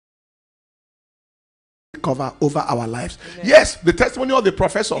prophetic cover over our lives. Amen. Yes, the testimony of the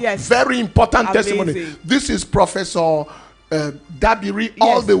professor. Yes. Very important testimony. This is Professor Dabiri, yes,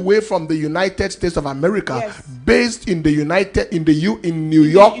 all the way from the United States of America, yes, based in the New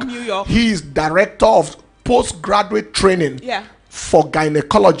York. He is director of postgraduate training, yeah, for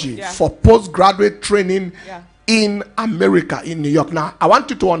gynecology, yeah, for postgraduate training, yeah, in America, in New York. Now, I want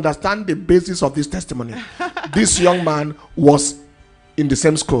you to understand the basis of this testimony. This young man was in the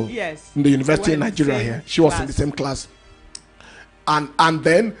same school, yes, in the university in Nigeria here. She was in the same class, and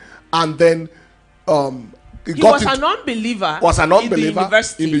then he was an unbeliever.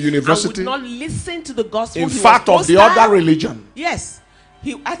 In the university. And would not listen to the gospel. In fact, of the other religion. Yes.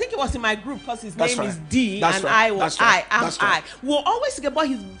 I think he was in my group because his name is D and I was I. We'll always together, but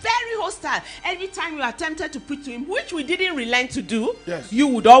he's very hostile. Every time you attempted to preach to him, which we didn't relent to do, yes, you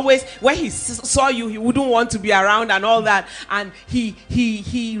would always, when he saw you, he wouldn't want to be around and all that. And he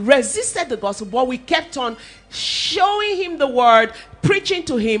resisted the gospel, but we kept on showing him the word, preaching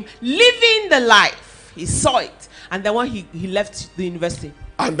to him, living the life. He saw it. And then when he left the university.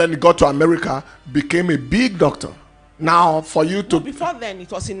 And then he got to America, became a big doctor. Now, for you to... No, before then,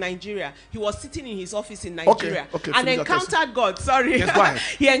 it was in Nigeria. He was sitting in his office in Nigeria. Okay, and encountered God. Sorry. Yes,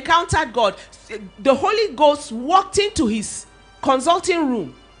 he encountered God. The Holy Ghost walked into his consulting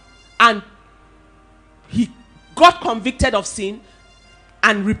room and he got convicted of sin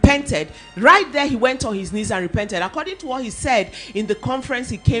and repented. Right there, he went on his knees and repented. According to what he said in the conference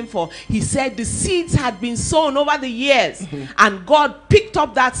he came for, he said the seeds had been sown over the years, and God picked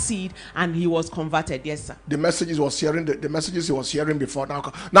up that seed and he was converted. Yes, sir. The messages he was hearing before now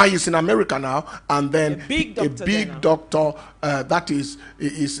he's in America now, and then a big doctor that is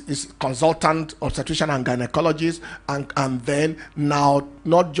consultant obstetrician and gynecologist, and then now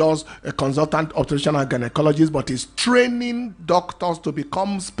not just a consultant obstetrician and gynecologist, but is training doctors to become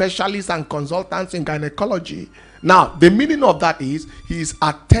specialists and consultants in gynecology. Now, the meaning of that is he is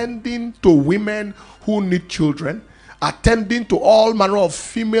attending to women who need children, attending to all manner of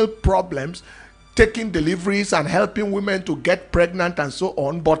female problems, taking deliveries and helping women to get pregnant and so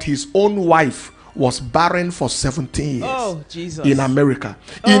on. But his own wife was barren for 17 years. Oh, Jesus. In America.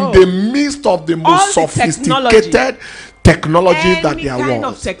 In the midst of the most sophisticated technology that there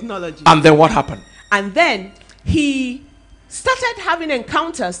was. And then what happened? And then he started having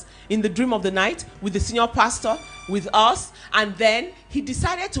encounters in the dream of the night with the senior pastor, with us, and then he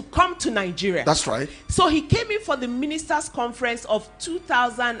decided to come to Nigeria. That's right. So he came in for the ministers' conference of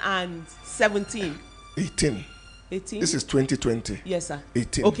 2017. 18. This is 2020. Yes, sir.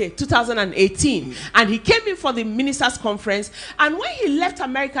 18. Okay, 2018. And he came in for the ministers' conference, and when he left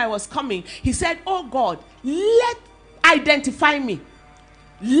America, I was coming, he said, oh God, identify me.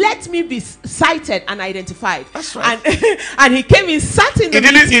 Let me be cited and identified. That's right. And he came in, sat in the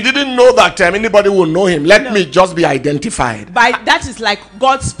meeting. He didn't know that anybody will know him. Let me just be identified. That is like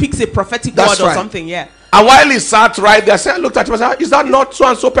God speaks a prophetic word or something, yeah. And while he sat right there, I looked at him and said, is that not so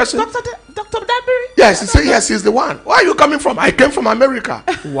and so person? Dr. Dabiri? Yes, he said, yes, he's the one. Where are you coming from? I came from America.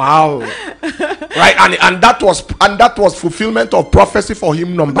 Wow. Right, and that was fulfillment of prophecy for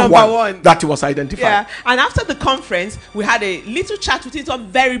him, number one, that he was identified. Yeah. And after the conference, we had a little chat with him, so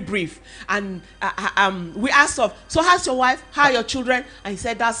very brief. And we asked him, so how's your wife? How are your children? And he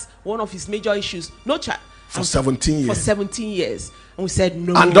said that's one of his major issues. No child. For 17 years. For 17 years. And we said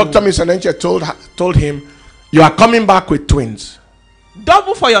no. And Dr. Enenche told him, you are coming back with twins.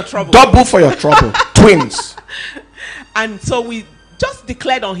 Double for your trouble. Double for your trouble. Twins. And so we just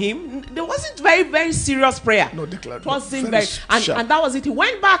declared on him. There wasn't very, very serious prayer. No, declared. It wasn't very. And that was it. He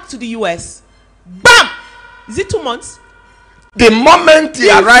went back to the US. Bam! Is it 2 months? The moment he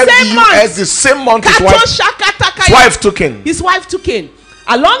arrived in the US, the same month his wife took in. His wife took in.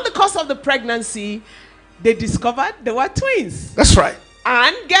 Along the course of the pregnancy, they discovered they were twins. That's right.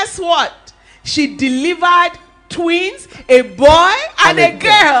 And guess what? She delivered twins, a boy and a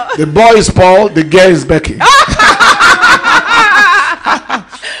girl. The boy is Paul, the girl is Becky.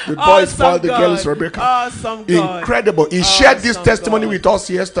 The boy is Paul, the girl is Rebecca. Awesome God. Incredible. He shared this testimony with us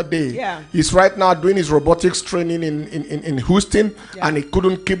yesterday. Yeah. He's right now doing his robotics training in Houston, and he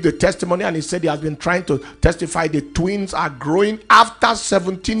couldn't keep the testimony, and he said he has been trying to testify the twins are growing after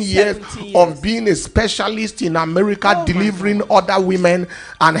 17 years of being a specialist in America, delivering other women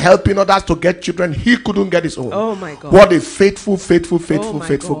and helping others to get children. He couldn't get his own. Oh my God. What a faithful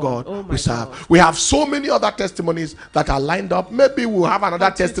God we serve. We have so many other testimonies that are lined up. Maybe we'll have another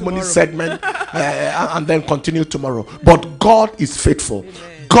testimony segment and then continue tomorrow. But God is faithful.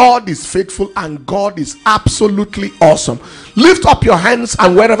 Amen. God is faithful and God is absolutely awesome. Lift up your hands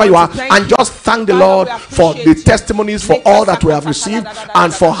and wherever you are and just thank the Lord for the testimonies, for all that we have received,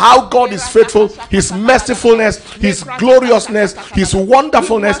 and for how God is faithful, His mercifulness, His gloriousness, His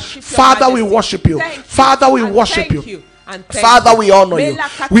wonderfulness. Father, we worship you. Father, we worship you. Father, we honor you.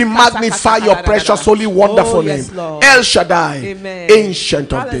 We magnify your precious, holy, wonderful name. El Shaddai,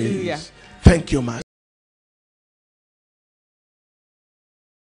 Ancient of Days. Thank you, Master.